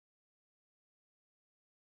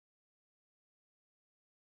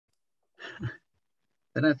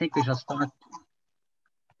then I think we shall start.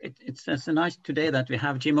 It's a nice today that we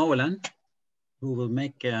have Jim Overland, who will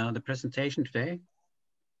make the presentation today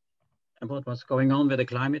about what's going on with the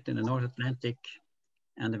climate in the North Atlantic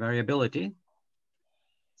and the variability.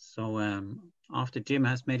 So after Jim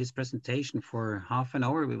has made his presentation for half an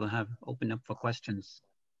hour, we will have open up for questions.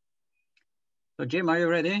 So Jim, are you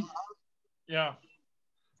ready? Yeah.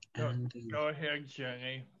 Go ahead,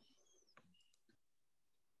 Jenny.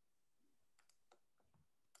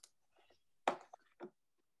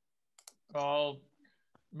 I'll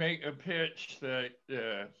make a pitch that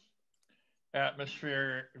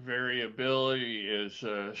atmospheric variability is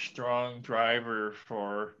a strong driver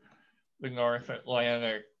for the North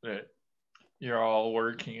Atlantic that you're all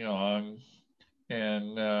working on.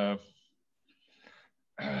 And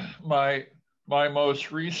my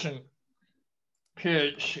most recent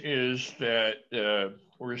pitch is that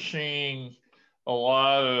we're seeing a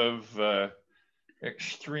lot of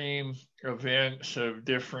extreme events of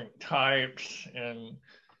different types and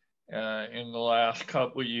in the last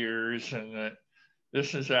couple of years, and that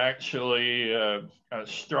this is actually a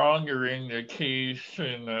stronger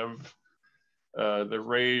indication of the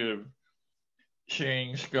rate of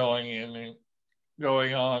change going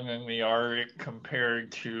on in the Arctic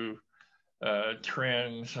compared to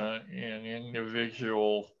trends in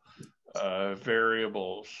individual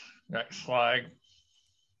variables. Next slide.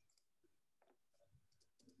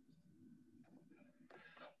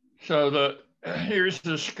 So here's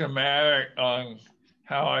the schematic on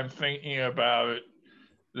how I'm thinking about it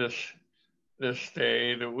this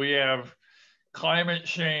day, that we have climate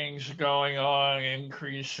change going on,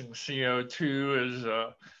 increasing CO2 as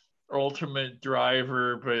a ultimate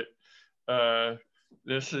driver, but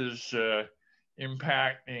this is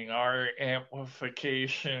impacting our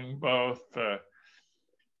amplification, both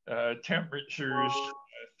temperatures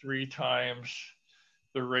 3 times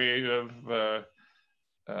the rate of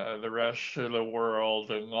the rest of the world,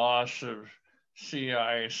 and loss of sea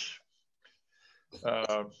ice.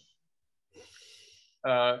 But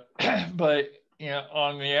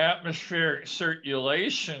on the atmospheric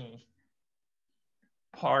circulation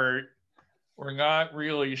part, we're not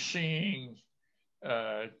really seeing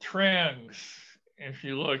trends. If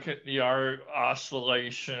you look at the Arctic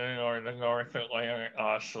oscillation or the North Atlantic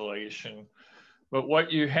oscillation, but what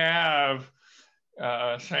you have,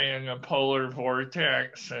 say in the polar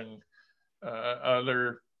vortex and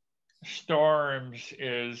other storms,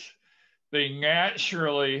 is they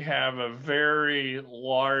naturally have a very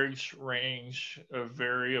large range of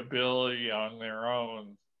variability on their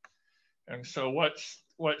own. And so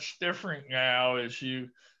what's different now is you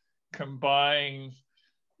combine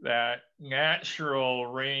that natural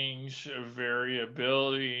range of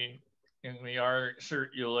variability in the Arctic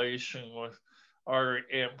circulation with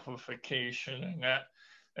Arctic amplification,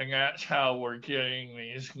 and that's how we're getting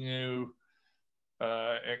these new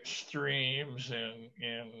extremes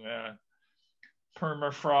in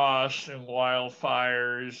permafrost and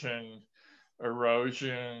wildfires and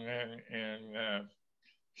erosion and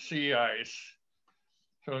sea ice.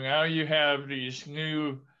 So now you have these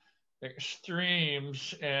new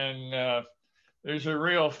extremes, and there's a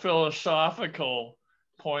real philosophical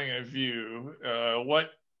point of view.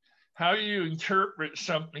 How do you interpret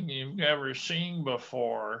something you've never seen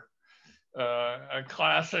before? A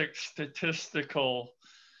classic statistical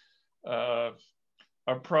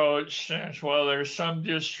approach says, well, there's some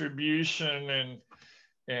distribution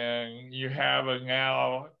and you have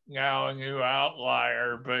now a new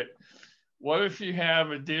outlier, but what if you have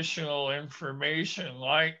additional information,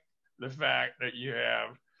 like the fact that you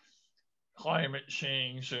have climate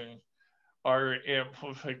change and our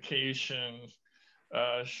amplification,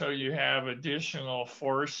 so you have additional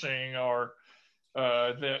forcing, or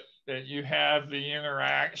that you have the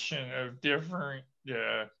interaction of different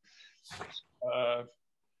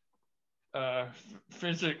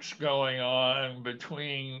physics going on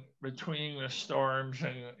between the storms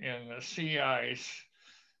and the sea ice.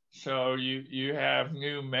 So you have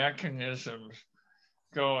new mechanisms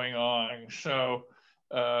going on. So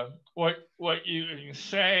what you can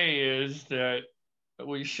say is that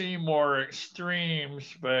we see more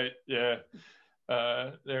extremes, but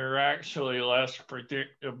they're actually less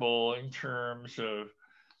predictable in terms of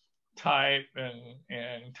type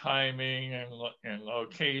and timing and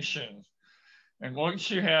location. And once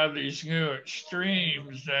you have these new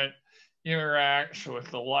extremes that interacts with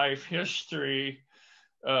the life history,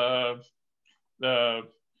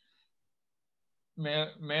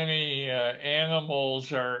 many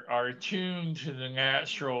animals are tuned to the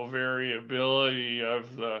natural variability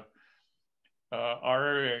of the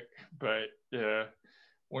Arctic, but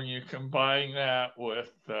when you combine that with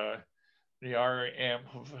the R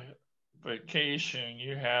amplification,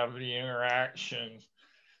 you have the interaction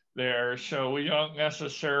there. So we don't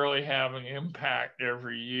necessarily have an impact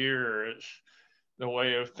every year. It's the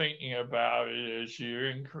way of thinking about it is you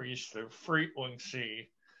increase the frequency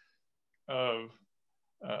of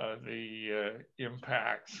the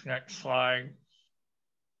impacts. Next slide.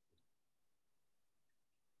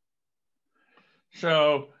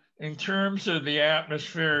 So in terms of the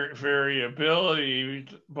atmospheric variability,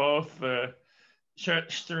 both the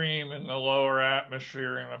jet stream in the lower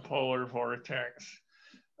atmosphere and the polar vortex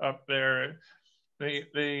up there,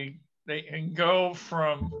 they can go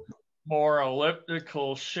from more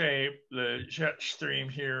elliptical shape. The jet stream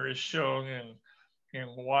here is shown in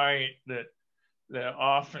white that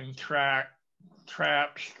often traps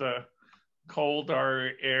the cold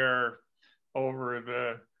air over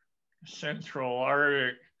the central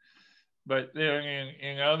Arctic. But then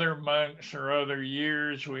in other months or other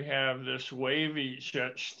years, we have this wavy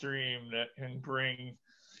jet stream that can bring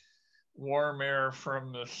warm air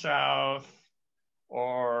from the south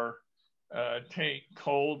or take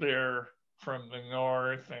cold air from the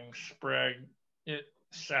north and spread it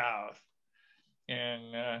south.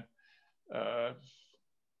 And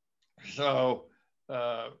so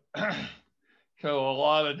a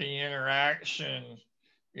lot of the interaction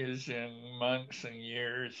is in months and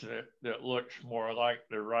years that looks more like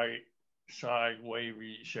the right side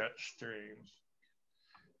wavy jet stream.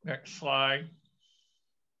 Next slide.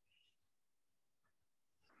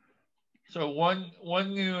 So one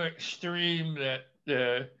new extreme that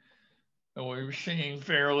we've seen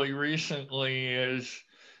fairly recently is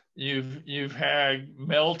you've had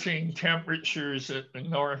melting temperatures at the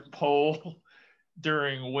North Pole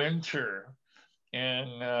during winter,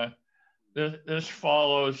 and this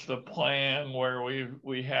follows the plan where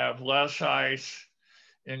we have less ice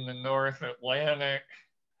in the North Atlantic,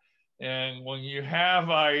 and when you have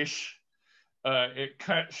ice, it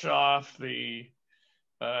cuts off the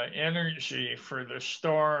energy for the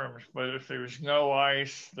storms. But if there's no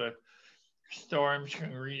ice, the storms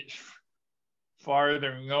can reach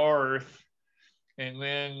farther north, and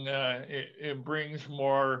then it brings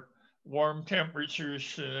more warm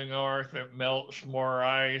temperatures to the north. It melts more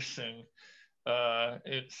ice, and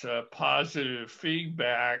it's a positive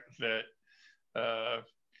feedback that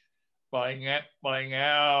by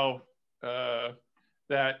now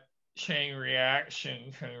that chain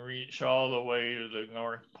reaction can reach all the way to the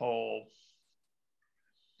North Pole.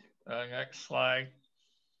 Next slide.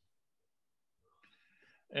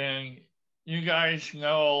 And you guys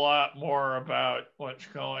know a lot more about what's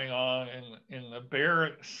going on in the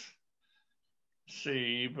Barents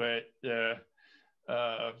Sea, but you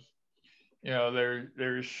know,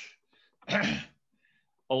 there's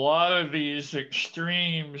a lot of these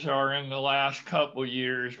extremes are in the last couple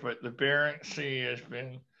years, but the Barents Sea has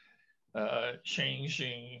been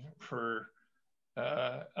changing for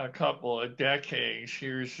a couple of decades.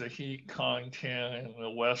 Here's the heat content in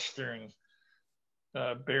the western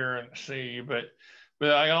Barents Sea, but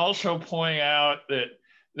I also point out that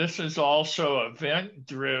this is also event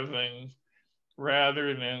driven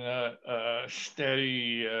rather than a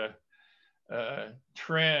steady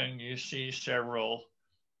trend. You see several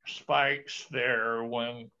spikes there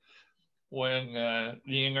when the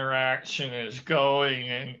interaction is going,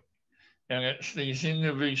 and it's these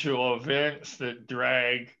individual events that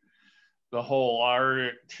drag the whole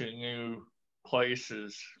Arctic to new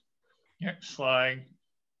places. Next slide.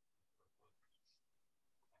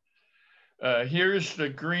 Here's the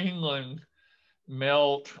Greenland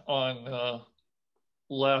melt on the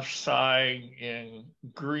left side in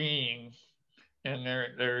green, and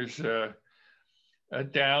there's a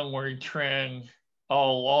downward trend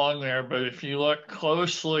all along there. But if you look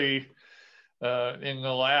closely, in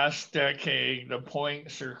the last decade, the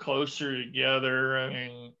points are closer together.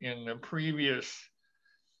 And in the previous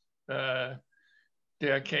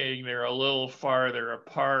decade, they're a little farther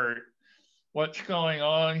apart. What's going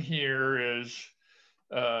on here is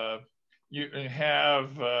you can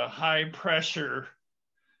have high pressure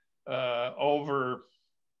over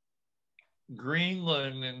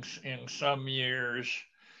Greenland in some years.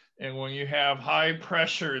 And when you have high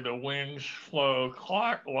pressure, the winds flow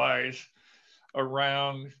clockwise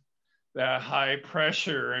around that high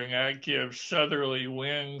pressure, and that gives southerly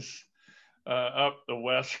winds up the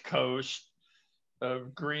west coast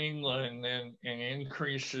of Greenland and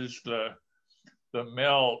increases the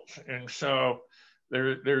melt. And so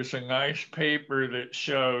there's a nice paper that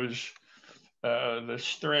shows the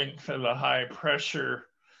strength of the high pressure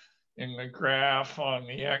in the graph on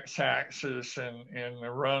the x-axis and the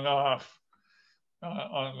runoff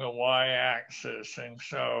on the y-axis. And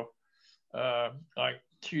so like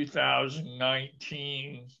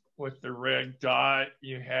 2019 with the red dot,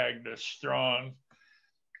 you had the strong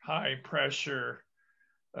high pressure,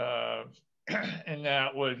 and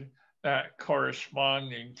that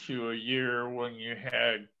corresponding to a year when you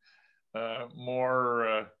had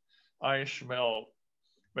more ice melt.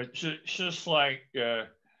 But just like the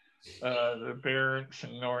Barents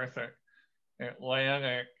and North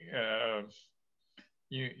Atlantic,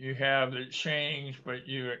 you have the change, but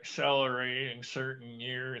you accelerate in certain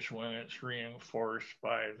years when it's reinforced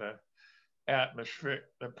by the atmosphere,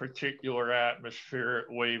 the particular atmospheric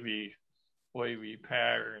wavy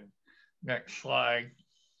pattern. Next slide.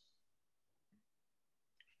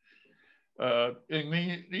 And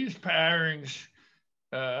these patterns,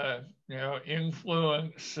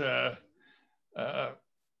 influence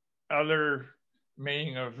other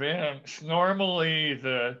main events. Normally,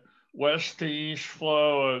 the west to east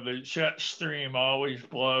flow of the jet stream always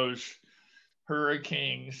blows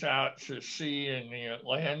hurricanes out to sea in the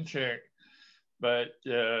Atlantic. But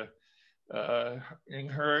in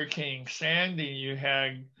Hurricane Sandy, you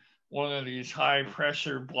had one of these high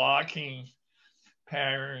pressure blocking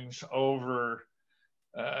patterns over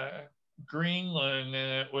Greenland,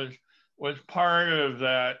 and it was part of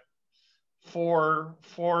that four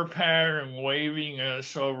pattern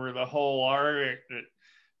waviness over the whole Arctic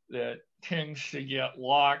that tends to get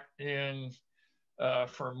locked in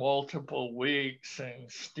for multiple weeks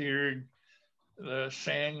and steered the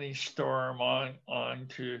Sandy storm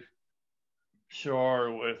onto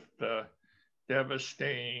shore with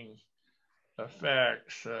devastating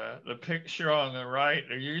effects. The picture on the right,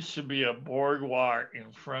 there used to be a boardwalk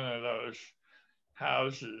in front of those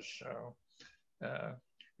houses. So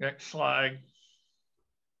next slide.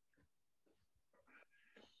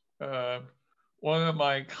 One of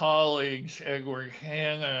my colleagues, Edward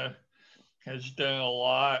Hanna, has done a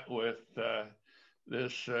lot with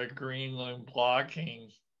this Greenland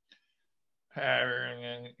blocking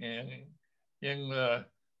pattern, and in the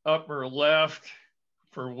upper left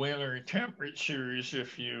for winter temperatures,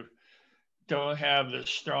 if you don't have the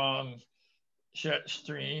strong jet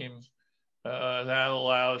stream, that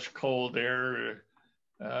allows cold air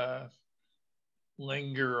to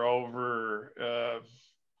linger over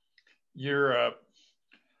Europe.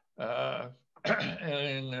 And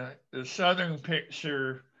in the southern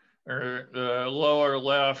picture, or the lower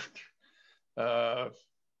left,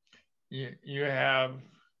 you have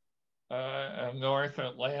a North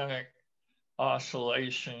Atlantic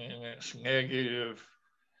oscillation, and it's negative,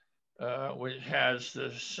 which has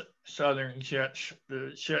the southern jet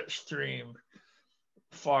stream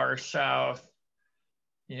far south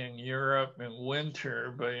in Europe in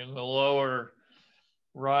winter, but in the lower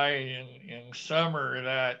right in summer,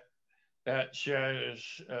 that jet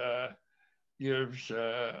gives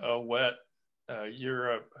a wet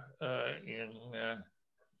Europe in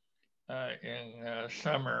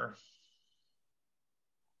summer.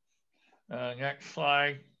 Next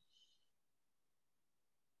slide.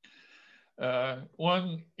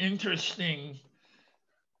 One interesting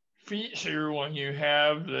feature when you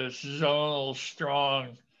have this zonal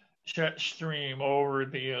strong jet stream over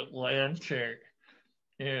the Atlantic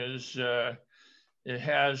is it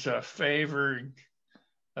has a favored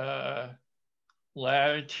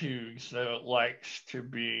latitudes that it likes to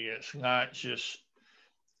be. It's not just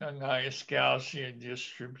a nice Gaussian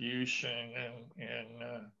distribution,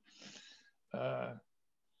 and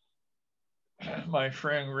my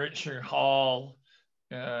friend Richard Hall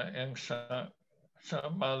and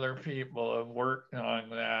some other people have worked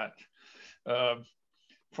on that.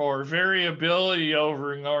 For variability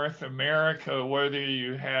over North America, whether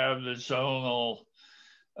you have the zonal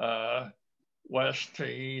west to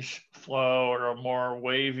east flow or a more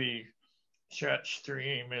wavy jet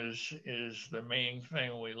stream is the main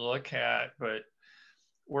thing we look at. But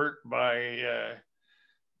work by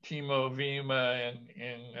Timo Vima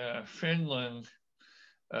in Finland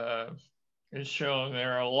is showing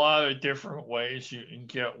there are a lot of different ways you can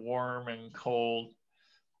get warm and cold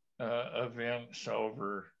events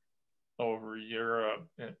over Europe.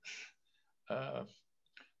 It's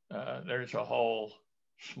there's a whole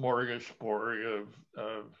smorgasbord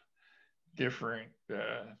of different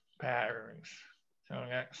patterns. So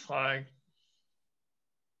next slide.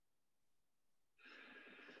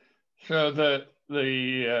 So the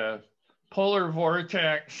polar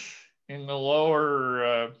vortex in the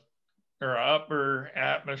lower or upper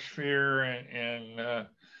atmosphere and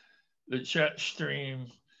the jet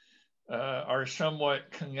stream are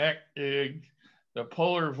somewhat connected. The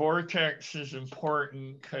polar vortex is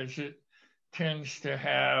important because it tends to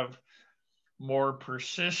have more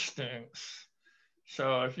persistence.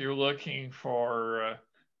 So if you're looking for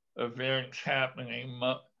events happening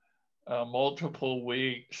multiple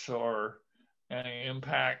weeks or an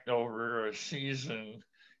impact over a season,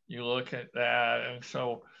 you look at that. And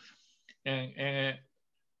so, and it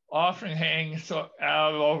often hangs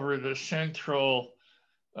out over the central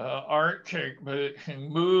Arctic, but it can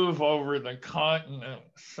move over the continent.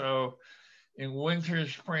 So in winter,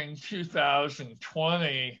 spring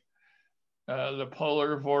 2020, the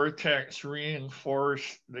polar vortex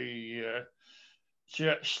reinforced the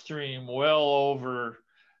jet stream well over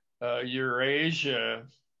Eurasia.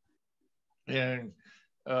 And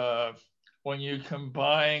when you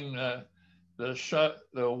combine the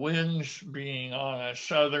winds being on a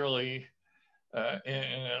southerly, in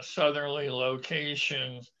a southerly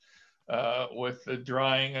location with the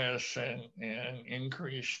dryness and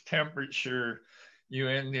increased temperature, you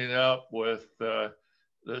ended up with the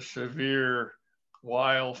severe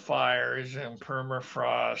wildfires and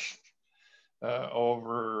permafrost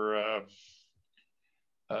over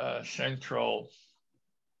Central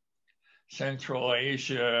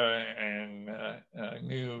Asia, and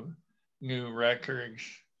new records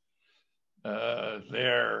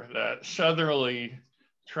there. That southerly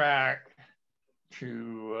track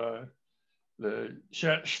to the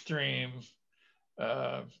jet stream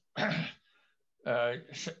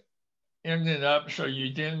ended up so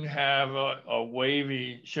you didn't have a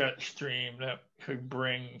wavy jet stream that could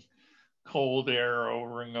bring cold air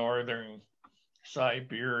over northern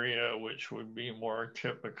Siberia, which would be more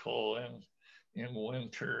typical in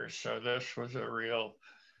winter. So this was a real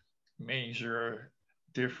major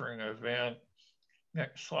different event.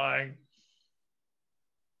 Next slide.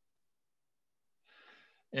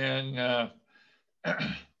 And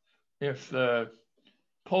if the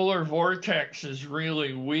polar vortex is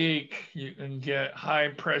really weak, you can get high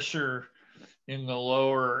pressure in the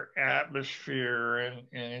lower atmosphere, and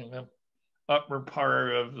in the upper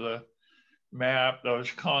part of the map,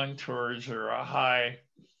 those contours are a high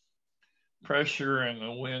pressure, and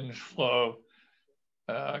the winds flow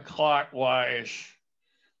clockwise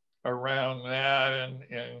around that.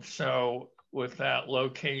 And so with that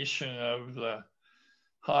location of the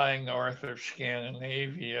high north of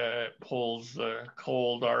Scandinavia, it pulls the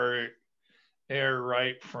cold Arctic air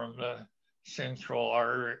right from the central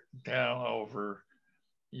Arctic down over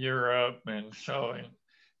Europe. And so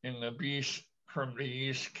from the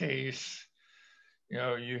east case, you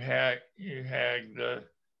know, you had the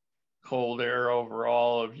cold air over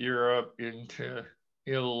all of Europe into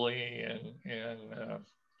Italy and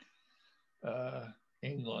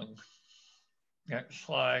England. Next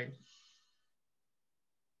slide.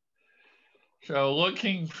 So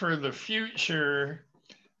looking for the future,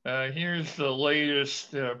 here's the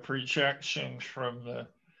latest projections from the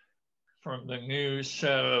new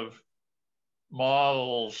set of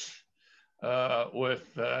models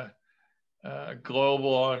with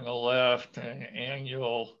global on the left and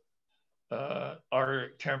annual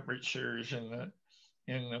Arctic temperatures in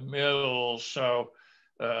the middle. So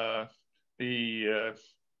the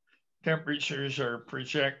temperatures are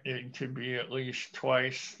projected to be at least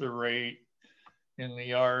twice the rate in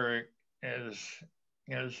the Arctic as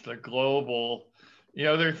the global. The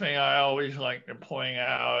other thing I always like to point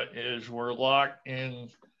out is we're locked in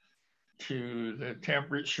to the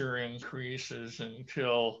temperature increases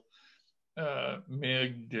until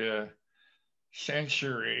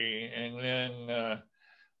mid-century, and then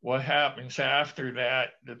what happens after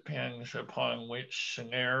that depends upon which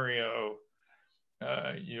scenario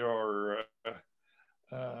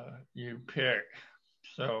you pick.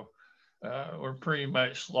 So we're pretty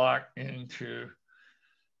much locked into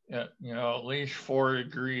at least 4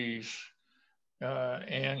 degrees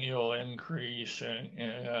annual increase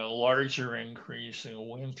and a larger increase in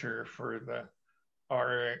winter for the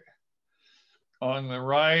Arctic. On the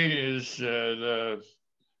right is the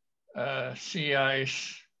sea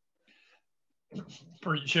ice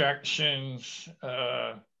projections.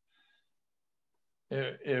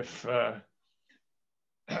 If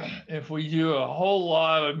we do a whole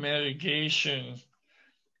lot of mitigation,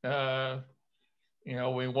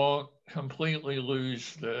 we won't completely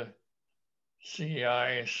lose the sea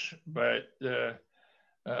ice, but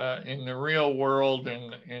in the real world,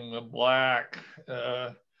 in the black,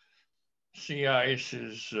 sea ice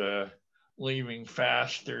is leaving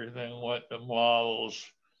faster than what the models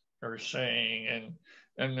are saying.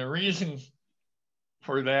 And the reason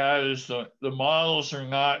for that is the models are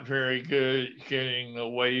not very good at getting the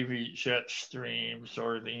wavy jet streams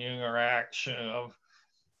or the interaction of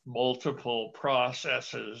multiple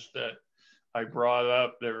processes that I brought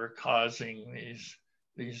up that are causing these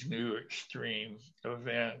these new extreme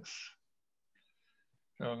events.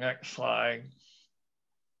 So next slide.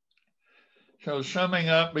 So summing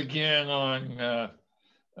up again on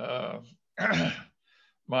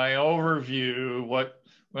my overview, what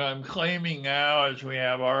I'm claiming now is we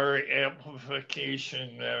have our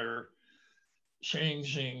amplification that are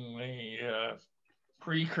changing the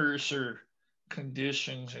precursor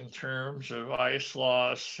conditions in terms of ice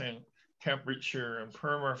loss and temperature and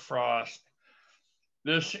permafrost.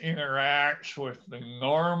 This interacts with the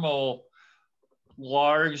normal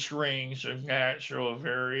large range of natural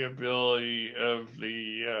variability of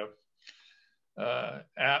the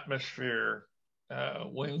atmosphere,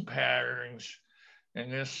 wind patterns,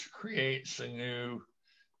 and this creates a new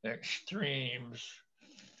extremes.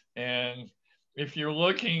 And if you're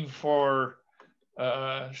looking for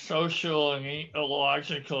social and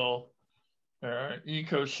ecological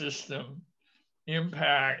ecosystem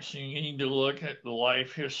impacts, you need to look at the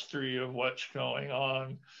life history of what's going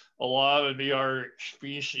on. A lot of the Arctic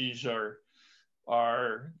species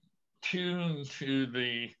are tuned to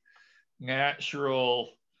the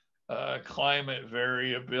natural climate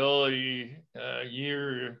variability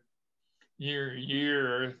year to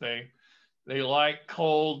year. They like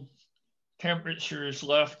cold temperatures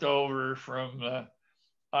left over from the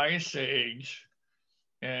ice age,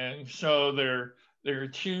 and so they're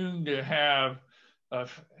tuned to have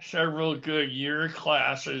several good year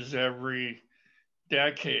classes every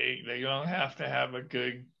decade. They don't have to have a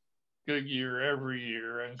good year every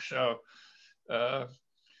year. And so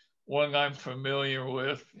one I'm familiar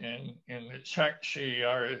with in the Czech Sea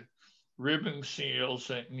are ribbon seals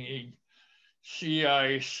that need sea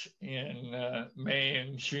ice in May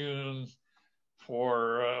and June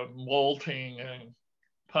for molting and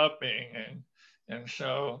pupping. And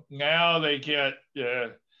so now they get,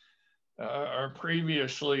 or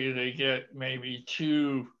previously they get maybe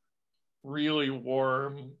 2 really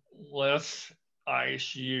warm, less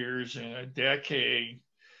ice years in a decade,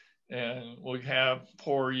 and we have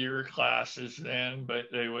poor year classes then,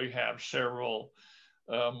 but they would have several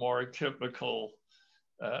more typical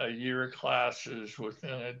year classes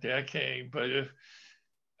within a decade. But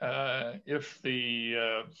if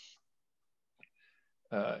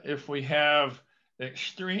we have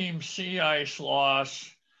extreme sea ice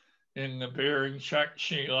loss in the Bering Czech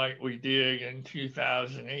Sea like we did in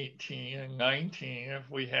 2018 and 19, if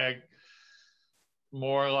we had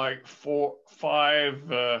more like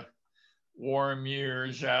 5 warm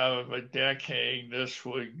years out of a decade, this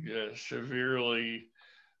would severely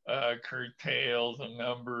curtail the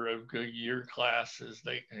number of good year classes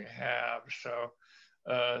they can have. So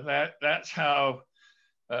that's how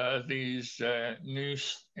these new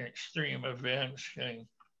extreme events can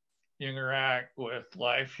interact with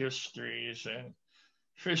life histories, and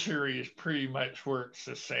fisheries pretty much works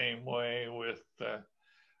the same way with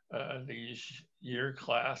these year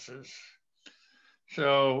classes.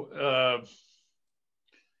 So,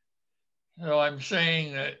 so I'm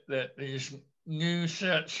saying that these new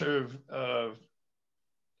sets of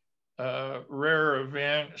rare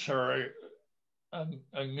events are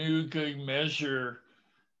a new good measure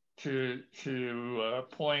to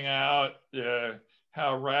point out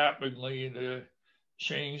how rapidly the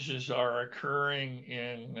changes are occurring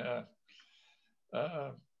in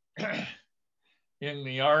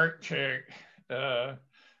the Arctic.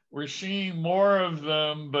 We're seeing more of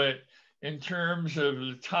them, but in terms of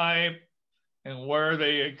the type and where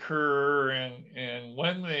they occur and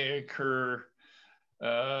when they occur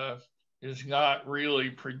is not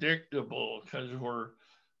really predictable, because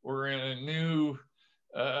we're in a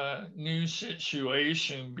new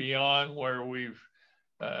situation beyond where we've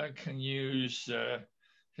can use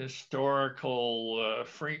historical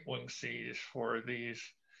frequencies for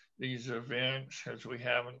these events, because we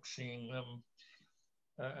haven't seen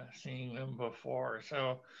them before.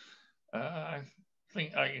 So I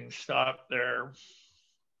think I can stop there.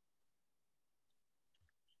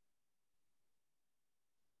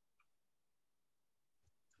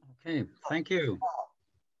 Okay, thank you.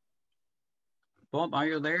 Bob, are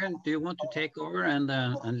you there? Do you want to take over and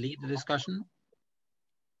lead the discussion?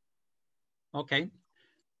 Okay.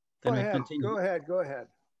 Then go ahead. Continue. Go ahead.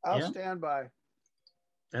 I'll stand by.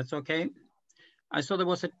 That's okay. I saw there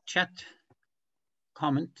was a chat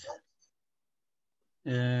comment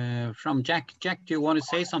from Jack. Jack, do you want to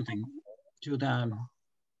say something to the?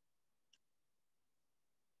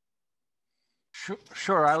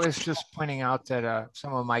 Sure. I was just pointing out that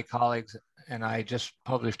some of my colleagues and I just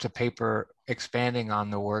published a paper expanding on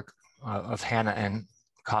the work of Hannah and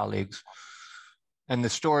colleagues. And the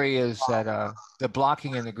story is that the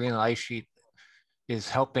blocking in the Greenland ice sheet is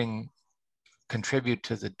helping contribute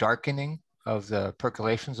to the darkening of the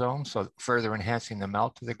percolation zone, so further enhancing the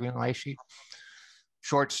melt of the Greenland ice sheet.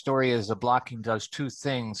 Short story is the blocking does two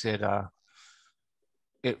things. It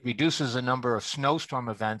reduces the number of snowstorm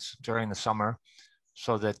events during the summer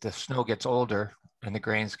so that the snow gets older and the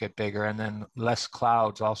grains get bigger, and then less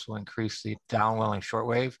clouds also increase the downwelling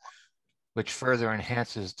shortwave, which further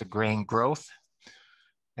enhances the grain growth.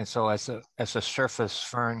 And so as the surface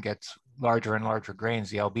fern gets larger and larger grains,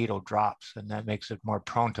 the albedo drops, and that makes it more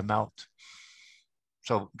prone to melt.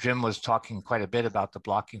 So Jim was talking quite a bit about the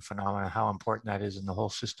blocking phenomena, how important that is in the whole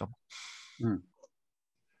system. Mm.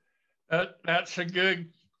 That's a good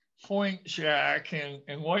point, Jack.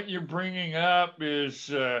 And what you're bringing up is,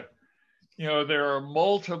 you know, there are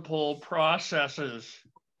multiple processes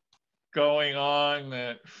going on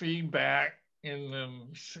that feedback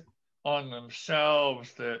on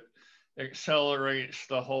themselves that accelerates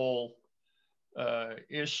the whole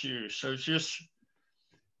issue. So just,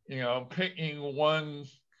 you know, picking one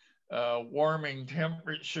warming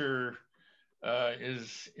temperature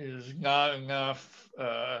is not enough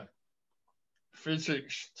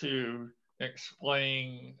physics to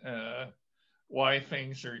explain why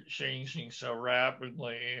things are changing so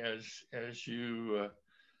rapidly as you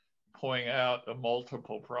point out the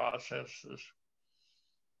multiple processes.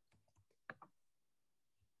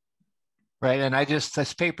 Right, and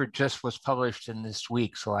this paper just was published in this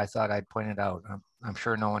week, so I thought I'd point it out. I'm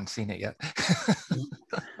sure no one's seen it yet.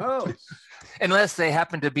 Oh, unless they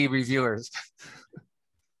happen to be reviewers.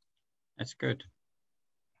 That's good.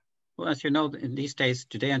 Well, as you know, in these days,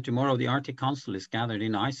 today and tomorrow, the Arctic Council is gathered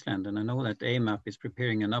in Iceland, and I know that AMAP is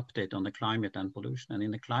preparing an update on the climate and pollution. And in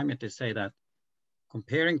the climate, they say that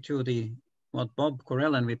comparing to what Bob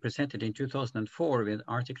Corell and we presented in 2004 with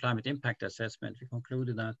Arctic Climate Impact Assessment, we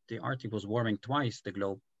concluded that the Arctic was warming twice the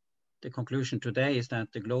globe. The conclusion today is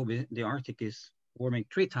that the Arctic is warming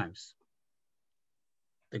 3 times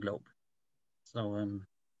the globe. So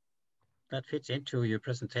that fits into your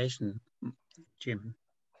presentation, Jim,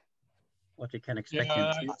 what we can expect in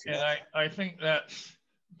the future. And I think that's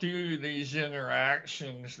due to these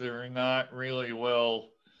interactions that are not really well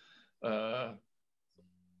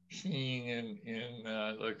seen in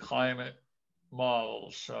the climate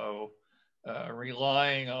models. So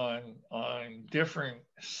relying on different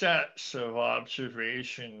sets of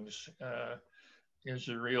observations is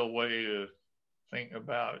a real way to think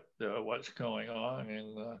about what's going on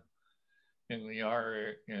in the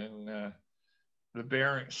Arctic. And the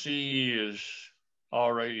Barents Sea is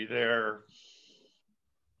already there.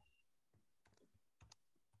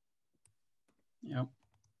 Yeah.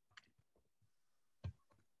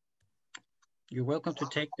 You're welcome to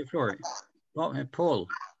take the floor. Paul.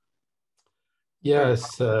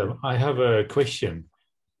 Yes, I have a question.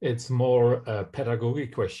 It's more a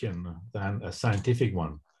pedagogic question than a scientific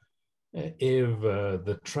one. If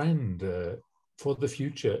the trend for the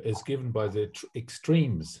future is given by the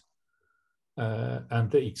extremes,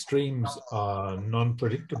 and the extremes are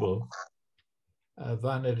non-predictable,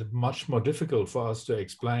 then it is much more difficult for us to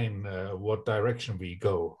explain what direction we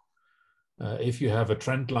go. If you have a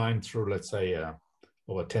trend line through, let's say,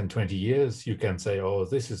 over 10, 20 years, you can say, oh,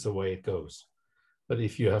 this is the way it goes. But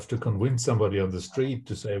if you have to convince somebody on the street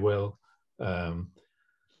to say, well, the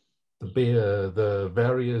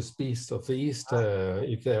various beasts of the East,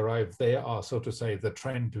 if they arrive, they are, so to say, the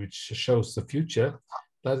trend which shows the future,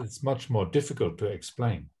 that is much more difficult to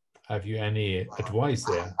explain. Have you any advice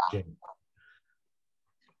there, Jim?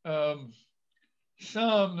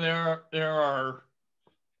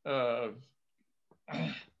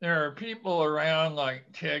 There are people around like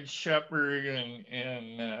Ted Shepard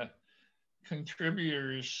and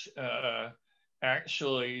contributors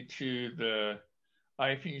actually to the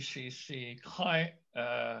IPCC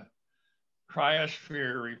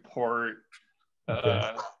cryosphere report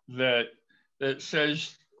that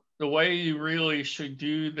says the way you really should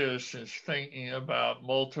do this is thinking about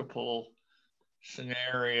multiple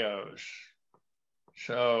scenarios.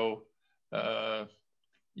 So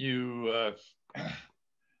you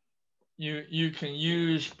can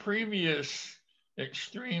use previous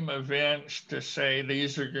extreme events to say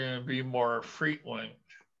these are going to be more frequent,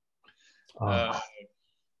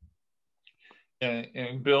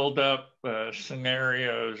 and build up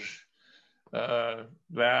scenarios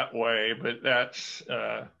that way. But that's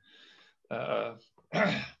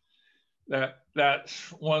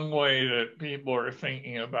one way that people are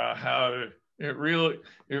thinking about how to. It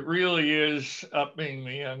really is upping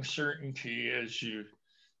the uncertainty, as you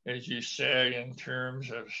say, in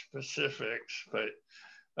terms of specifics. But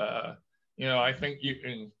you know, I think you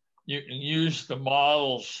can use the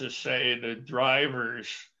models to say the drivers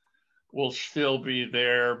will still be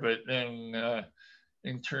there, but then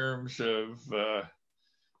in terms of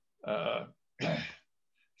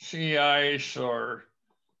sea ice or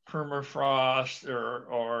permafrost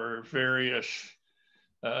or various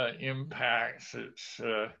impacts, it's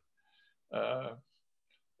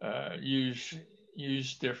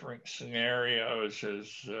use different scenarios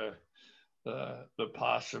as the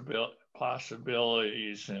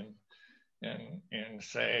possibilities and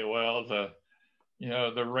say, well,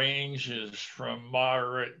 the range is from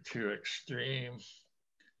moderate to extreme,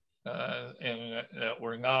 and that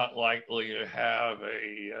we're not likely to have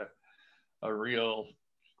a real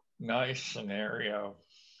nice scenario.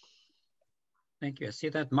 Thank you. I see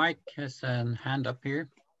that Mike has a hand up here.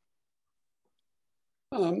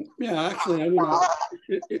 Yeah, actually, I want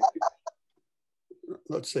to,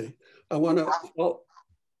 let's see. I want to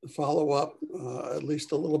follow up at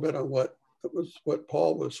least a little bit on what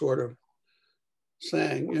Paul was sort of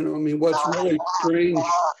saying. You know, I mean, what's really strange,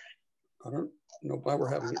 I don't know why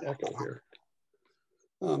we're having an echo here.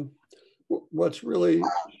 What's really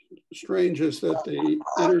strange is that the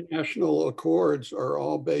international accords are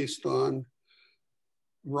all based on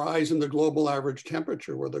rise in the global average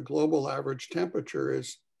temperature, where the global average temperature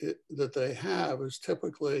that they have is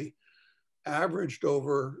typically averaged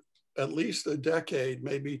over at least a decade,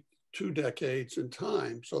 maybe 2 decades in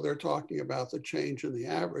time. So they're talking about the change in the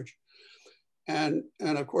average. And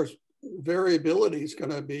of course, variability is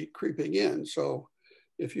going to be creeping in. So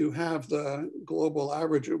if you have the global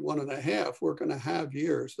average at 1.5, we're going to have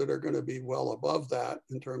years that are going to be well above that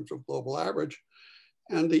in terms of global average.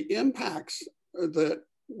 And the impacts that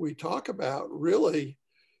we talk about really,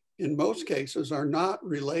 in most cases, are not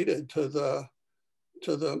related to the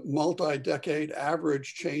multi-decade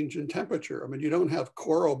average change in temperature. I mean, you don't have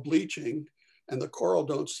coral bleaching and the coral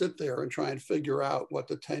don't sit there and try and figure out what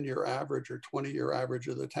the 10-year average or 20-year average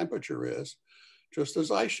of the temperature is. Just as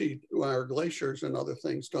ice sheet or glaciers and other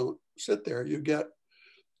things don't sit there, you get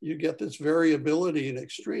this variability in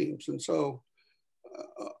extremes. And so,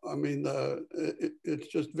 I mean, it's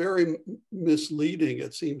just very misleading,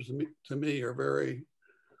 it seems to me, or very,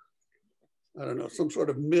 I don't know, some sort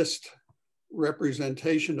of missed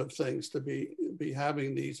representation of things to be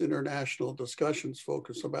having these international discussions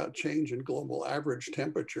focus about change in global average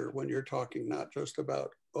temperature when you're talking not just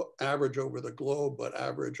about average over the globe, but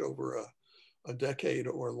average over a decade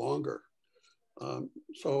or longer.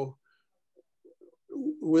 So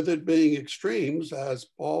with it being extremes, as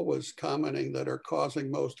Paul was commenting, that are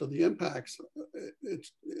causing most of the impacts,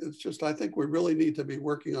 it's just, I think we really need to be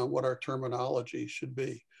working on what our terminology should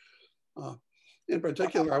be. In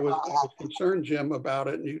particular, I was concerned, Jim, about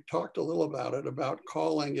it, and you talked a little about it, about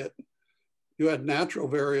calling it, you had natural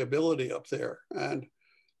variability up there. And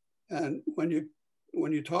when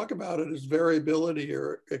you talk about it as variability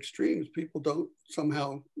or extremes, people don't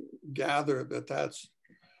somehow gather that that's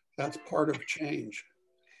part of change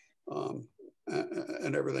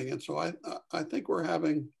and everything. And so I think we're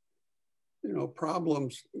having,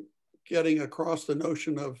 problems getting across the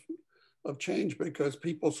notion of change, because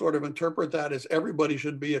people sort of interpret that as everybody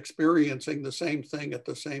should be experiencing the same thing at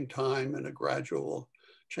the same time in a gradual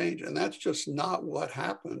change. And that's just not what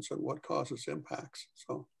happens and what causes impacts.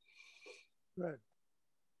 So, right.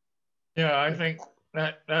 Yeah, I think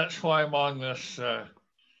that's why I'm on this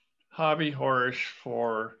hobby horse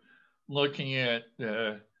for looking at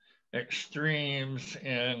extremes.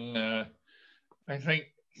 And I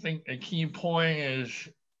think the key point is,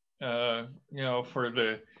 for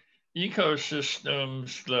the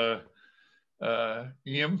ecosystems, the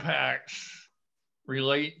impacts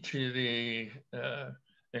relate to the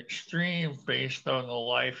extreme based on the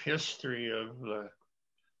life history of the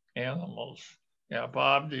animals. Yeah,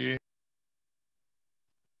 Bob, do you?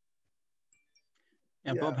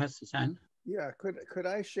 Yeah, Bob has his hand. Yeah, could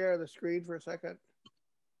I share the screen for a second?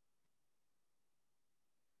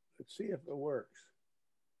 Let's see if it works.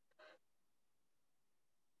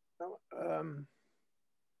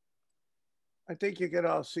 I think you can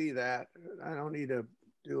all see that. I don't need to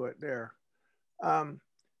do it there.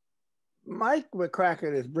 Mike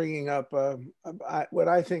McCracken is bringing up what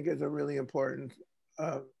I think is a really important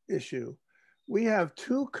issue. We have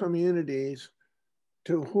 2 communities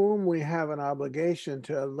to whom we have an obligation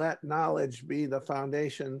to let knowledge be the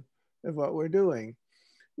foundation of what we're doing.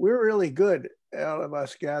 We're really good, all of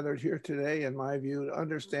us gathered here today, in my view,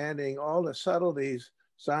 understanding all the subtleties,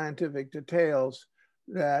 scientific details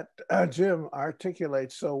that Jim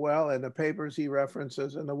articulates so well in the papers he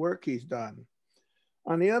references and the work he's done.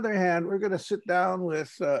 On the other hand, we're going to sit down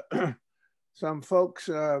with some folks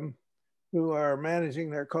who are managing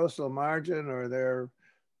their coastal margin or their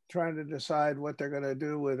trying to decide what they're going to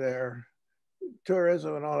do with their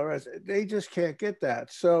tourism and all the rest. They just can't get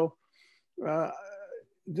that. So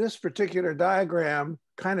this particular diagram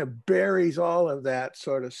kind of buries all of that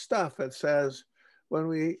sort of stuff. It says when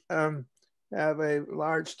we have a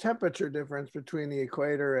large temperature difference between the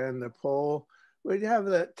equator and the pole, we have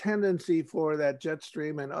that tendency for that jet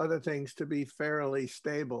stream and other things to be fairly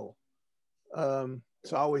stable.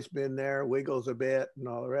 It's always been there, wiggles a bit and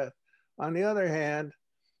all the rest. On the other hand,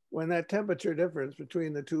 when that temperature difference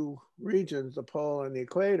between the two regions, the pole and the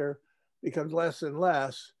equator, becomes less and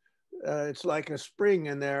less, it's like a spring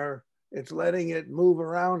in there. It's letting it move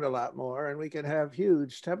around a lot more, and we can have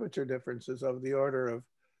huge temperature differences of the order of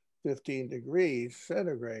 15 degrees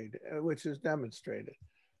centigrade, which is demonstrated.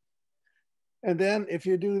 And then if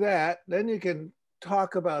you do that, then you can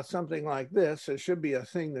talk about something like this. There should be a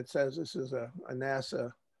thing that says this is a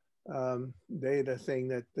NASA data thing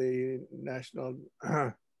that the National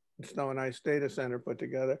Snow and Ice Data Center put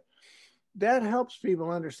together. That helps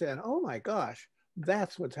people understand, oh my gosh,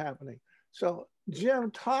 that's what's happening. So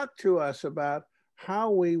Jim, talk to us about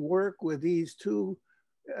how we work with these two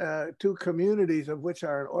communities of which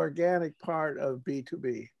are an organic part of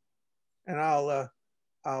B2B. And I'll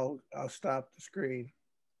stop the screen.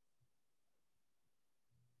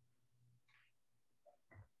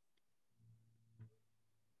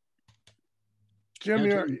 Jim,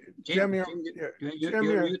 you're muted.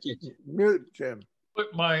 Mute, Jim.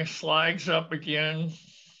 Put my slides up again.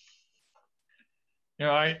 You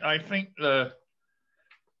know, I think the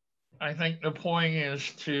point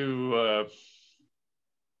is to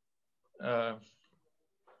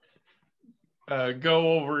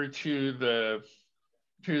go over to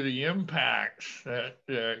the impacts that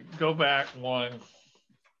go back one,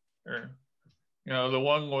 or you know, the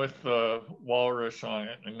one with the walrus on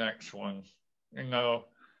it, the next one, you know,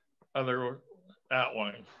 that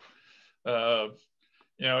one. You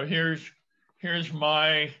know, here's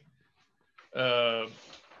my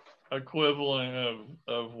equivalent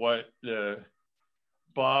of what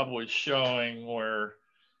Bob was showing, where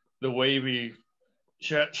the wavy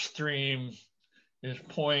jet stream is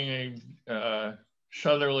pointing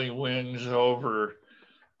southerly winds over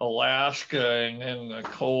Alaska, and then the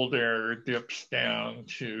cold air dips down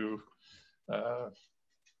to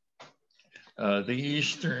the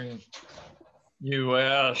eastern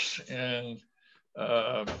US. And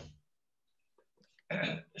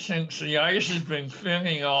since the ice has been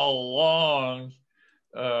thinning all along,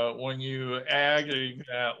 when you added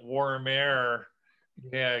that warm air,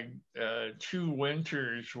 you had 2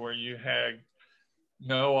 winters where you had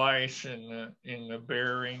no ice in the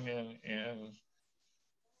Bering and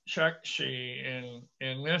Chukchi,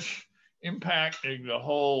 and this impacted the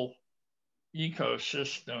whole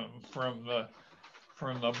ecosystem. From the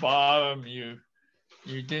bottom, you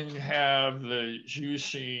didn't have the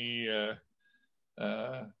juicy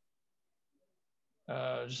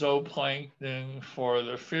zooplankton for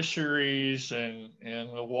the fisheries, and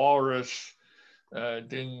the walrus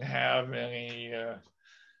didn't have any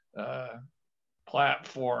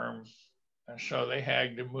platform, so they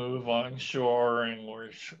had to move onshore and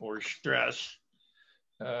were stressed.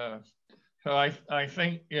 So I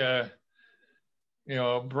think you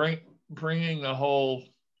know, bringing the whole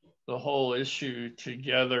issue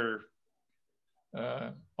together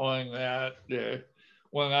on that.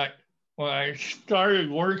 When I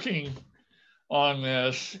started working on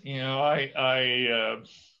this, you know,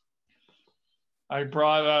 I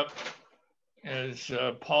brought up, as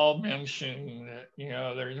Paul mentioned, that, you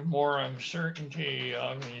know, there's more uncertainty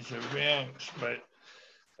on these events, but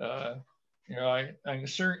you know,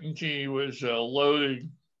 uncertainty was a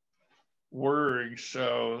loaded word,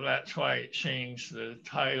 so that's why it changed the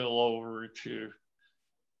title over to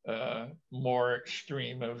more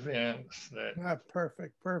extreme events.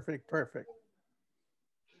 Perfect.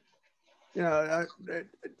 You know,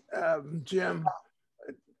 Jim,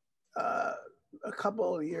 a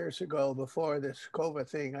couple of years ago, before this COVID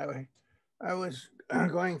thing, I was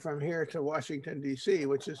going from here to Washington, D.C.,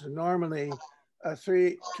 which is normally a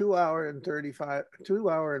 2 hour and 45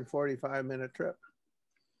 minute trip.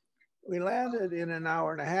 We landed in an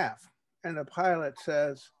hour and a half, and the pilot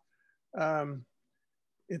says,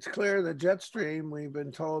 it's clear the jet stream, we've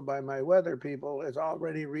been told by my weather people, has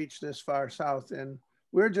already reached this far south, and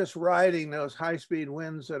we're just riding those high-speed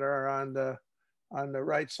winds that are on the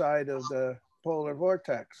right side of the polar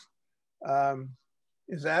vortex.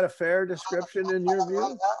 Is that a fair description in your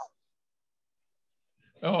view?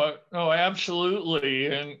 Oh, absolutely.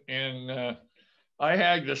 And I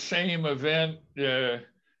had the same event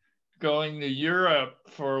going to Europe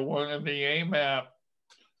for one of the AMAP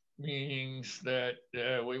means that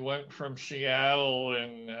we went from Seattle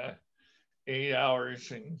in 8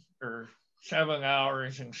 hours or 7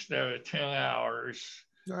 hours instead of 10 hours.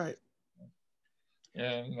 Right.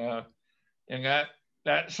 And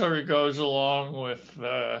that sort of goes along with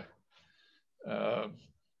the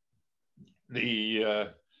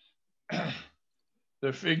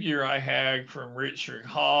figure I had from Richard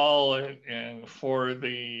Hall and for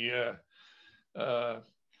the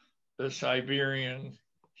Siberian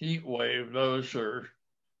heat wave. Those are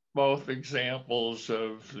both examples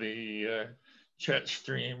of the jet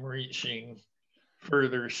stream reaching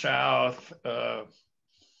further south.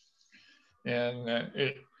 And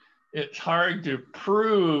it's hard to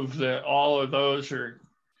prove that all of those are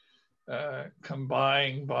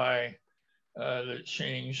combined by the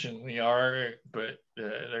change in the Arctic, but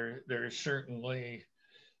there's certainly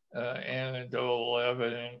anecdotal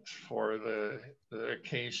evidence for the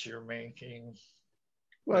case you're making.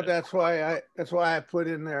 Well, that's why I put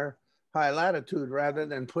in there high latitude rather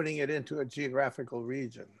than putting it into a geographical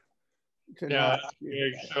region. Yeah,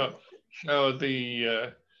 so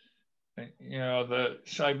the the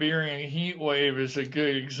Siberian heat wave is a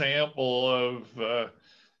good example of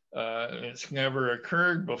it's never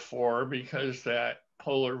occurred before because that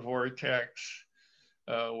polar vortex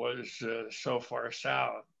was so far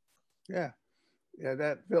south. Yeah,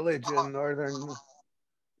 that village in northern,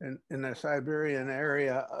 in the Siberian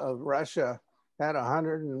area of Russia had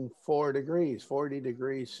 104 degrees, 40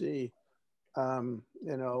 degrees C.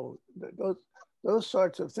 Those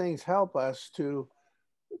sorts of things help us to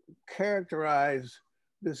characterize.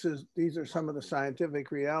 These are some of the scientific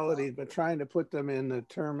realities, but trying to put them in the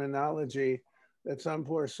terminology that some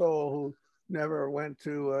poor soul who never went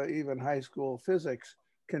to even high school physics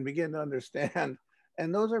can begin to understand.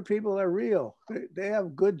 And those are people that are real. They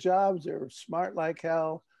have good jobs. They're smart like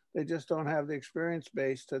hell. They just don't have the experience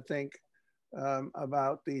base to think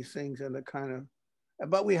about these things in the kind of,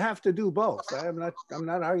 but we have to do both. I'm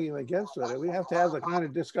not arguing against it. We have to have the kind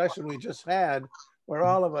of discussion we just had where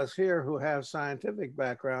all of us here who have scientific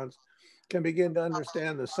backgrounds can begin to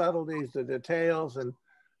understand the subtleties, the details, and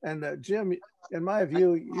Jim, in my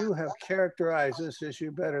view, you have characterized this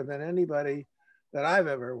issue better than anybody that I've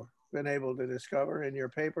ever been able to discover in your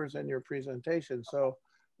papers and your presentation. So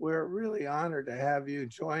we're really honored to have you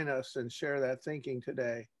join us and share that thinking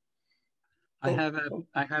today. I have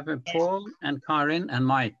a Paul and Karin and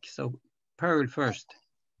Mike. So Pearl first.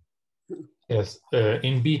 Yes,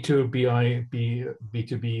 in B2BI,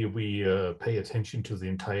 B2B, we pay attention to the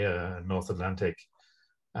entire North Atlantic.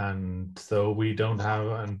 And so we don't have,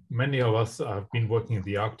 and many of us have been working in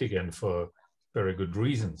the Arctic and for very good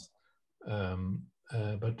reasons.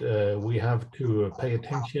 But we have to pay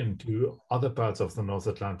attention to other parts of the North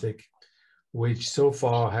Atlantic, which so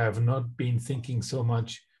far have not been thinking so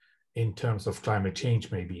much in terms of climate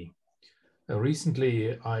change, maybe.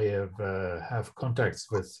 Recently, I have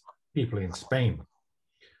contacts with people in Spain,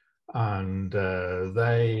 and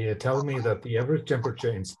they tell me that the average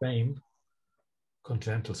temperature in Spain,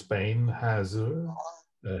 continental Spain, has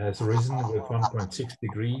risen with 1.6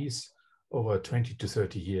 degrees over 20 to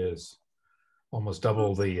 30 years, almost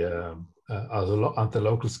double the, at the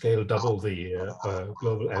local scale, double the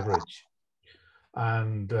global average.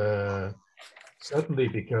 And certainly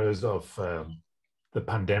because of the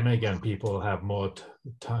pandemic and people have more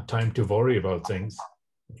time to worry about things.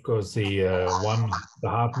 Of course, the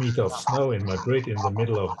half meter of snow in Madrid in the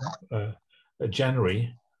middle of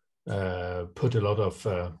January put a lot of,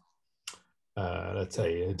 let's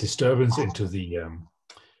say, disturbance into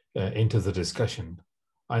the discussion.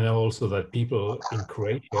 I know also that people in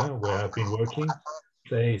Croatia, where I've been working,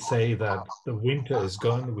 they say that the winter is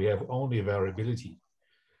gone, we have only variability.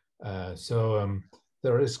 So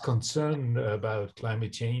there is concern about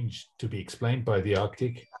climate change to be explained by the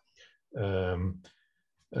Arctic.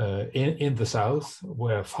 In the south,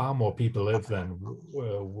 where far more people live than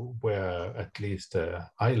where at least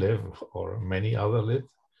I live or many others live.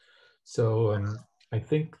 So I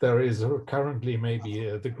think there is currently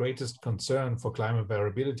maybe the greatest concern for climate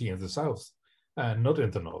variability in the south and not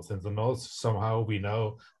in the north. In the north, somehow we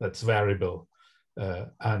know that's variable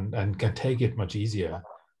and can take it much easier.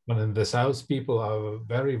 But in the south, people are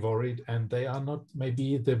very worried, and they are not,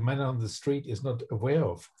 maybe the man on the street is not aware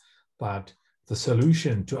of that the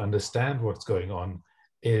solution to understand what's going on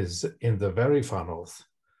is in the very far north.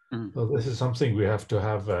 Mm. So this is something we have to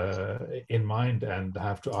have in mind and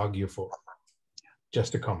have to argue for.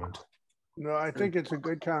 Just a comment. No, I think it's a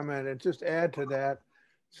good comment. And just add to that,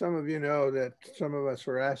 some of you know that some of us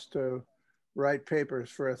were asked to write papers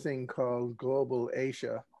for a thing called Global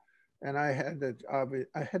Asia. And I had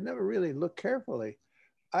never really looked carefully.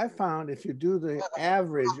 I found if you do the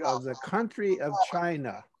average of the country of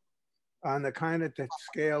China on the kind of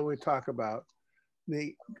scale we talk about,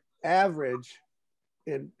 the average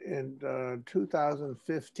in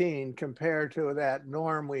 2015 compared to that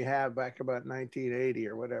norm we have back about 1980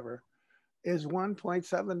 or whatever is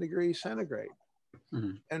 1.7 degrees centigrade.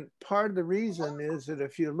 Mm-hmm. And part of the reason is that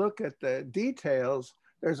if you look at the details,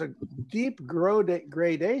 there's a deep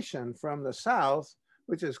gradation from the south,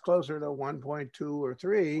 which is closer to 1.2 or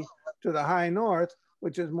 3, to the high north,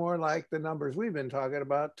 which is more like the numbers we've been talking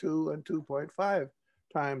about, 2 and 2.5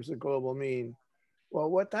 times the global mean. Well,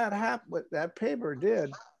 what that paper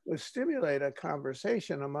did was stimulate a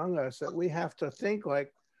conversation among us that we have to think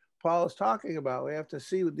like Paul is talking about. We have to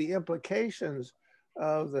see the implications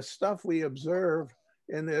of the stuff we observe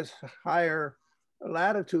in this higher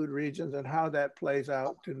latitude regions and how that plays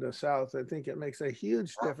out in the south. I think it makes a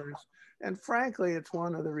huge difference. And frankly, it's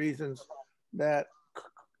one of the reasons that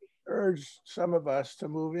urged some of us to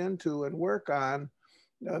move into and work on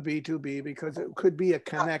B2B, because it could be a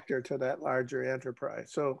connector to that larger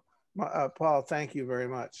enterprise. So Paul, thank you very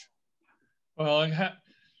much. Well, and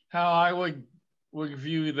how I would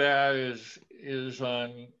view that is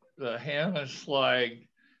on the Hannah slide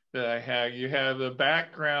that I had. You have the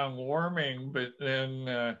background warming, but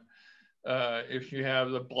then if you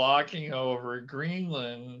have the blocking over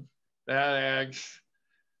Greenland, that adds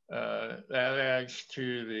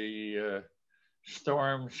to the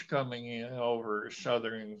storms coming in over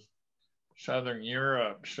southern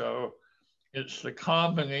Europe. So it's the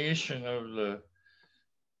combination of the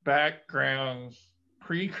background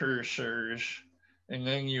precursors, and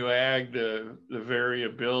then you add the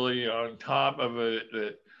variability on top of it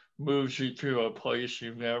that moves you to a place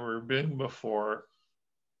you've never been before.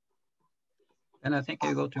 And I think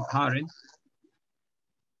I go to Karin.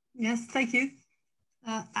 Yes, thank you.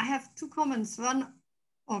 I have two comments,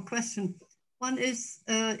 question. One is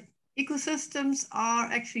ecosystems are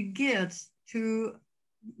actually geared to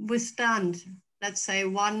withstand, let's say,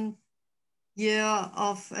 1 year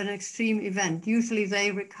of an extreme event. Usually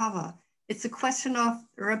they recover. It's a question of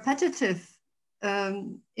repetitive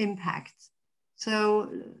impact.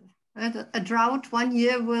 So a drought 1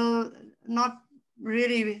 year will not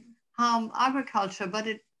really harm agriculture, but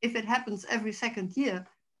if it happens every second year,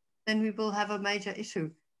 then we will have a major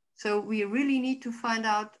issue. So we really need to find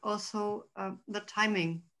out also the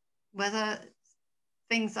timing, whether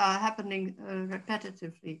things are happening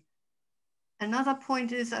repetitively. Another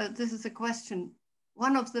point is, this is a question,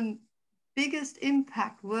 one of the biggest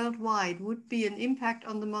impact worldwide would be an impact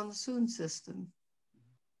on the monsoon system.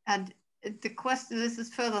 And the question, this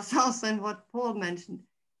is further south than what Paul mentioned.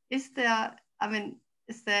 Is there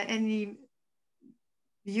any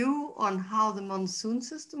view on how the monsoon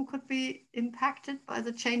system could be impacted by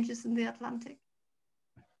the changes in the Atlantic?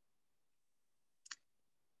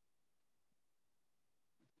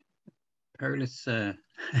 Perlis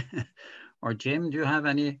or Jim, do you have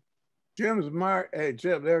any? Hey,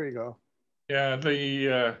 Jim, there you go. Yeah,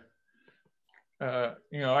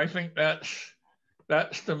 I think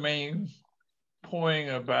that's the main point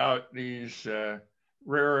about these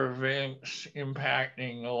rare events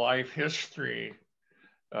impacting the life history,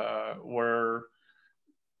 where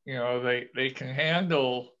they can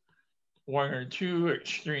handle 1 or 2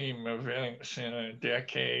 extreme events in a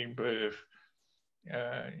decade, but if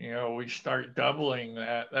we start doubling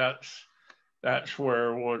that, that's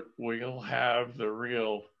where we'll have the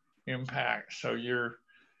real impact. So your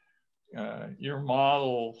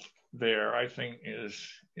model there, I think, is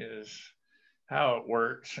how it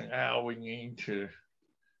works and how we need to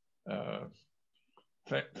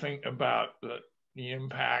think about the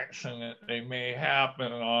impacts, and that they may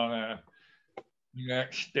happen on a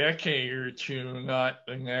next decade or two, not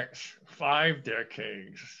the next 5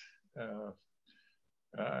 decades.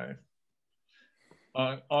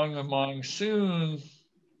 On the monsoon,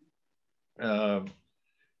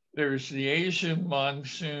 there's the Asian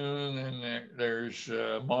monsoon, and there's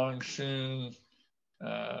monsoon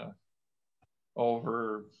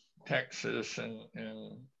over Texas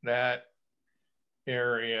and that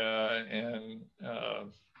area, and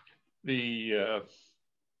the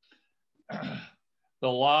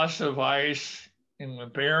loss of ice in the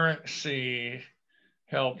Barents Sea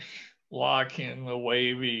helps lock in the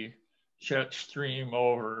wavy jet stream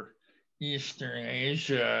over Eastern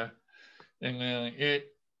Asia, and then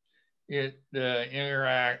it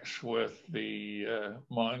interacts with the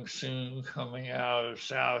monsoon coming out of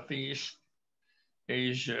Southeast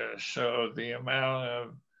Asia. So the amount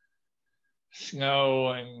of snow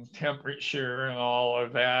and temperature and all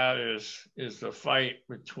of that is the fight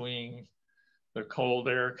between the cold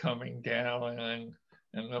air coming down and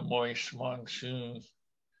and the moist monsoon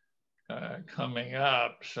coming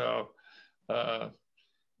up. So,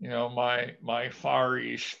 you know, my Far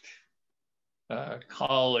East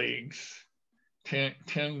colleagues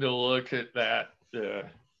tend to look at that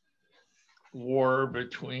war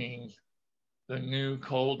between the new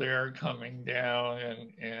cold air coming down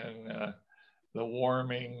and the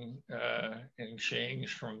warming and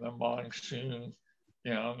change from the monsoon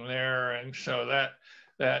down there. And so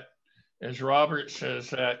that, as Robert says,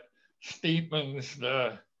 that steepens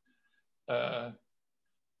the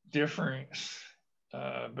difference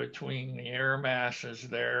between the air masses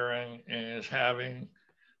there and is having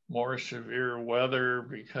more severe weather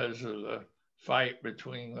because of the fight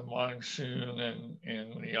between the monsoon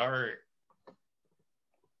and the Arctic.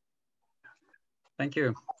 Thank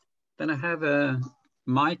you. Then I have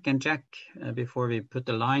Mike and Jack before we put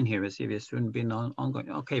the line here. We see we've soon been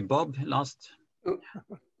ongoing. Okay, Bob, last.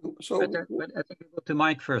 So but I think we go to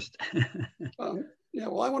Mike first. Yeah,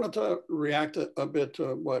 well, I wanted to react a bit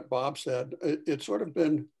to what Bob said. It's sort of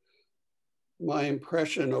been my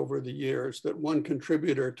impression over the years that one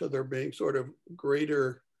contributor to there being sort of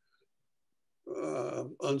greater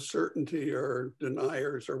uncertainty or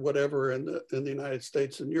deniers or whatever in the United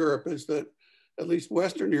States and Europe is that at least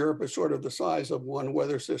Western Europe is sort of the size of one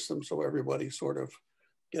weather system. So everybody's sort of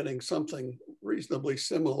getting something reasonably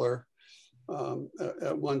similar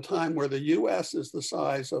at one time, where the US is the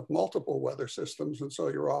size of multiple weather systems. And so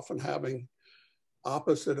you're often having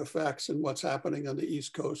opposite effects in what's happening on the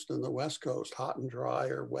East Coast and the West Coast, hot and dry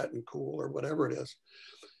or wet and cool or whatever it is.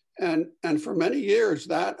 And for many years,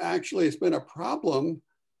 that actually has been a problem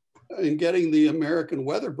in getting the American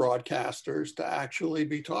weather broadcasters to actually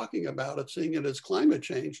be talking about it, seeing it as climate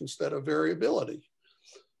change instead of variability.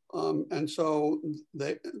 And so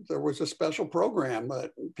there was a special program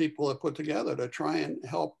that people have put together to try and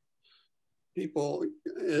help people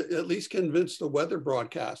at least convince the weather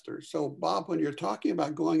broadcasters. So Bob, when you're talking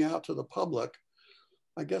about going out to the public,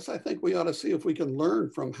 I think we ought to see if we can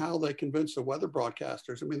learn from how they convince the weather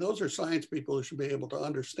broadcasters. I mean, those are science people who should be able to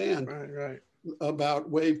understand about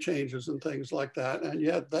wave changes and things like that. And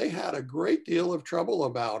yet they had a great deal of trouble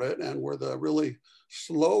about it and were the really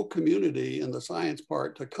slow community in the science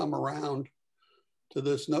part to come around to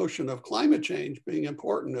this notion of climate change being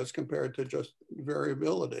important as compared to just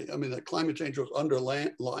variability. I mean, that climate change was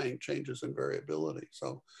underlying changes in variability.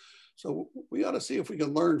 So we ought to see if we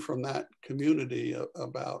can learn from that community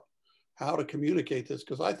about how to communicate this,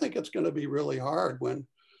 because I think it's going to be really hard when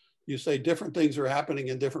you say different things are happening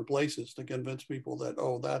in different places to convince people that,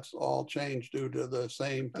 oh, that's all change due to the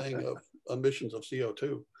same thing of emissions of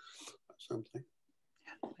CO2 or something.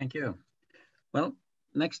 Thank you. Well,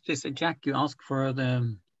 next is Jack. You ask for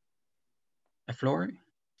the floor.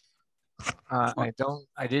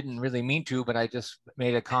 I didn't really mean to, but I just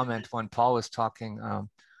made a comment when Paul was talking.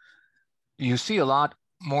 You see a lot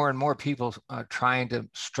more and more people trying to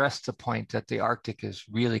stress the point that the Arctic is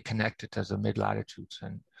really connected to the mid-latitudes.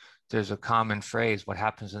 And there's a common phrase, what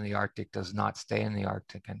happens in the Arctic does not stay in the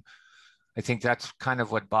Arctic. And I think that's kind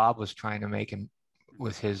of what Bob was trying to make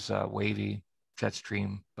with his wavy jet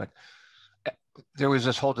stream. But there was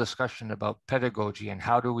this whole discussion about pedagogy and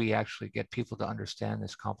how do we actually get people to understand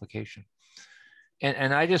this complication.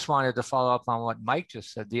 And I just wanted to follow up on what Mike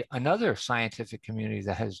just said. Another scientific community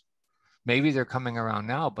that has, maybe they're coming around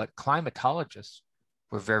now, but climatologists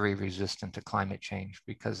were very resistant to climate change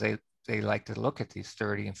because they like to look at these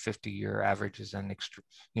 30 and 50-year averages and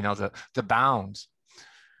the bounds.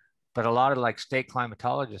 But a lot of like state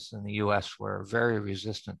climatologists in the US were very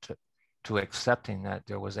resistant to accepting that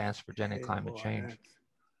there was anthropogenic climate change.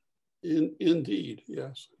 Indeed,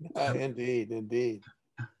 yes. Indeed.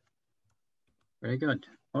 Very good.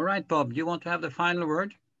 All right, Bob, do you want to have the final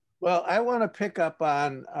word? Well, I want to pick up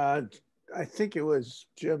on, I think it was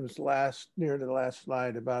Jim's near the last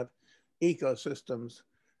slide about ecosystems.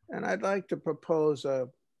 And I'd like to propose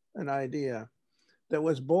an idea that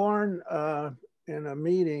was born in a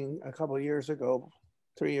meeting a couple of years ago,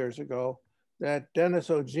 3 years ago, that Dennis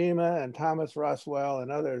Ojima and Thomas Roswell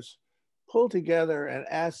and others pulled together and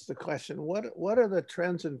asked the question, what are the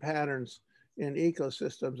trends and patterns in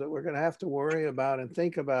ecosystems that we're going to have to worry about and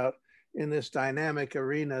think about in this dynamic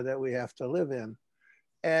arena that we have to live in?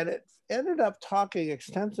 And it ended up talking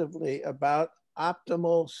extensively about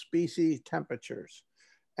optimal species temperatures.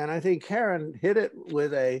 And I think Karen hit it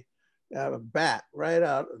with a bat right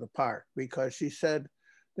out of the park, because she said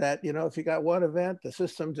that, if you got one event, the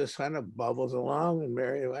system just kind of bubbles along and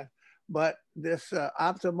very well. But this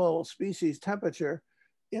optimal species temperature,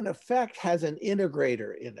 in effect, has an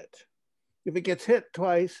integrator in it. If it gets hit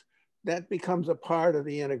twice, that becomes a part of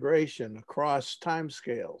the integration across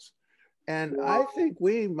timescales. And I think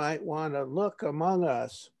we might want to look among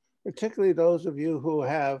us, particularly those of you who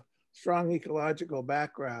have strong ecological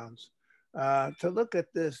backgrounds, to look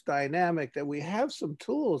at this dynamic that we have some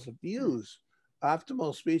tools to use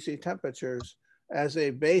optimal species temperatures as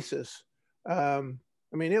a basis. I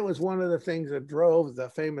mean, it was one of the things that drove the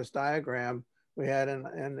famous diagram we had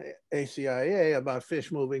in ACIA about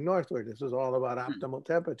fish moving northward. This is all about optimal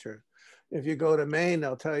temperature. If you go to Maine,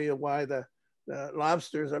 they'll tell you why the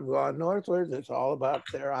lobsters have gone northward. It's all about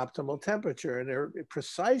their optimal temperature. And they're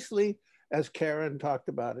precisely as Karen talked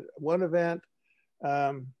about it. One event,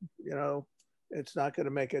 you know, it's not going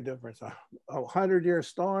to make a difference. A 100-year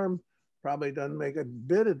storm probably doesn't make a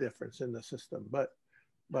bit of difference in the system.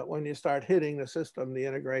 But when you start hitting the system, the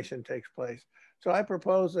integration takes place. So I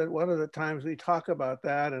propose that one of the times we talk about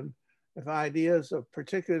that, and if ideas of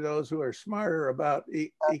particularly those who are smarter about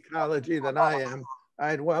ecology than I am,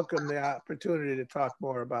 I'd welcome the opportunity to talk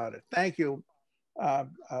more about it. Thank you,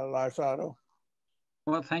 Lars Otto.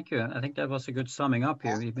 Well, thank you. I think that was a good summing up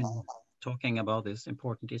here. We've been talking about this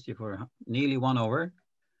important issue for nearly 1 hour.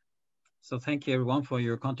 So thank you everyone for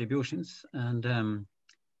your contributions. And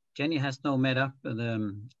Jenny has now made up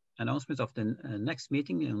the announcement of the next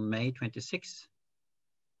meeting on May 26th.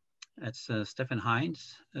 That's Stephen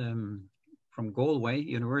Hines from Galway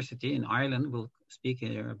University in Ireland will speak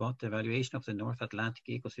here about the evaluation of the North Atlantic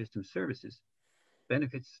ecosystem services,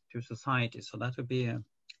 benefits to society. So that would be an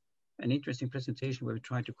interesting presentation where we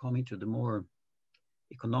try to come into the more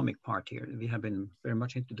economic part here. We have been very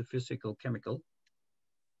much into the physical, chemical.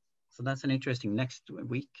 So that's an interesting next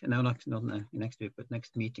week, no, not next week, but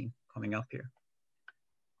next meeting coming up here.